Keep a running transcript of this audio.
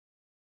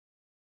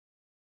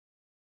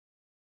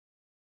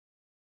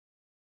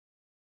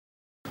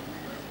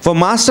For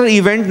master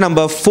event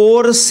number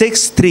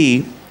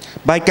 463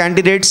 by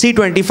candidate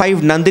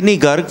C25 Nandini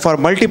Garg for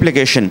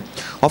multiplication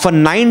of a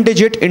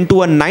 9-digit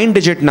into a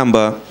 9-digit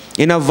number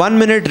in a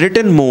 1-minute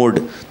written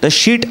mode, the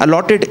sheet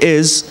allotted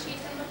is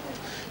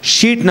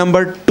sheet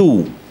number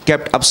 2,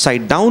 kept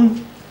upside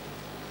down.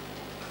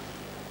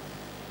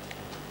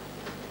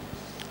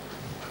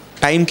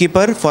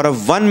 Timekeeper for a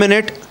 1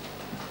 minute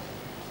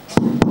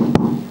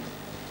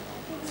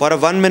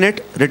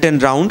written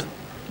round.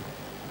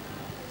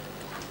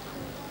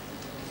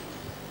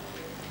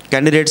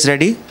 Candidates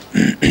ready?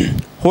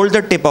 Hold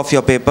the tip of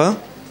your paper.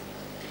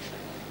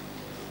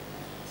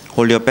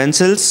 Hold your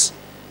pencils.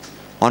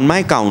 On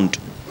my count,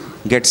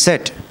 get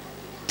set.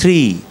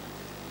 3,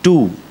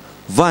 2,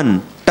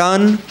 1,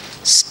 turn,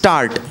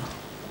 start.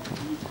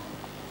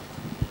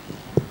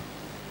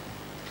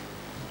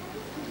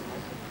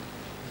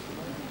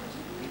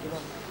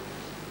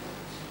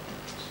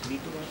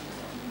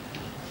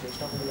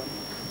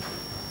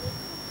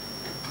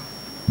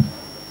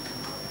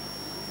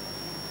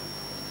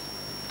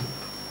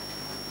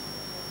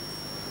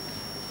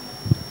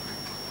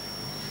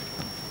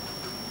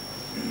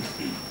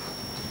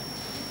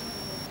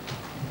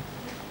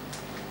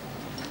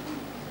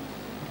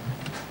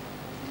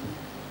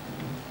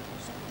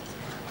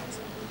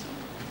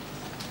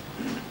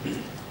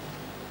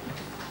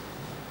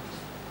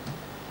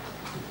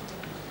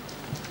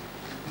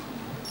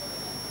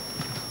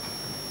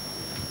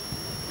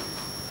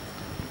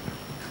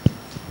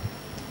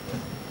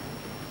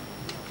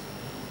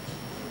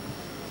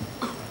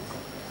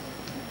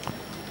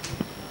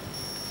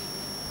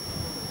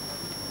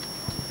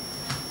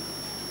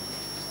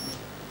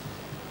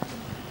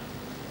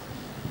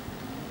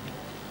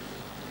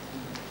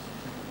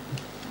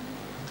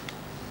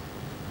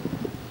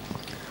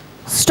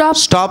 Stop.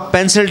 Stop,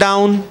 pencil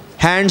down,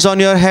 hands on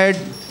your head.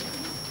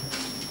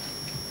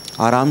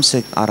 आराम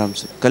से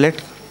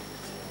collect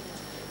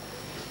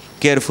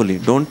carefully,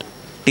 don't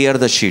tear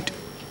the sheet.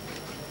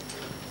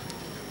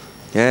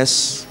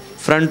 Yes,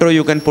 front row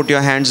you can put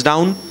your hands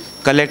down,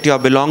 collect your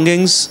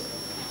belongings,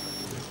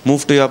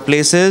 move to your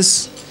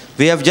places.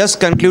 We have just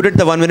concluded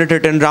the 1-minute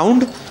written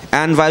round,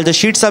 and while the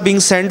sheets are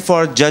being sent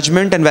for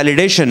judgment and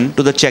validation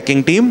to the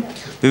checking team,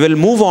 we will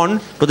move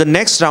on to the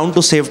next round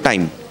to save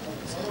time.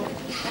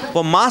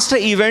 For master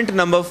event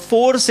number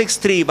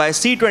 463 by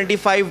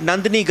C25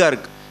 Nandini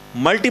Garg,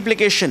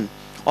 multiplication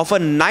of a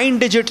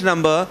 9-digit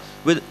number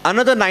with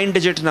another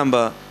 9-digit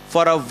number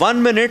for a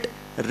 1-minute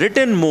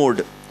written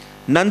mode,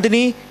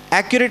 Nandini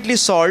accurately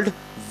solved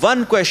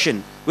one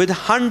question with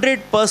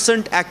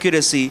 100%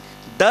 accuracy,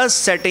 thus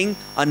setting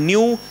a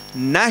new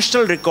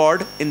national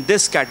record in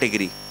this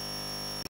category.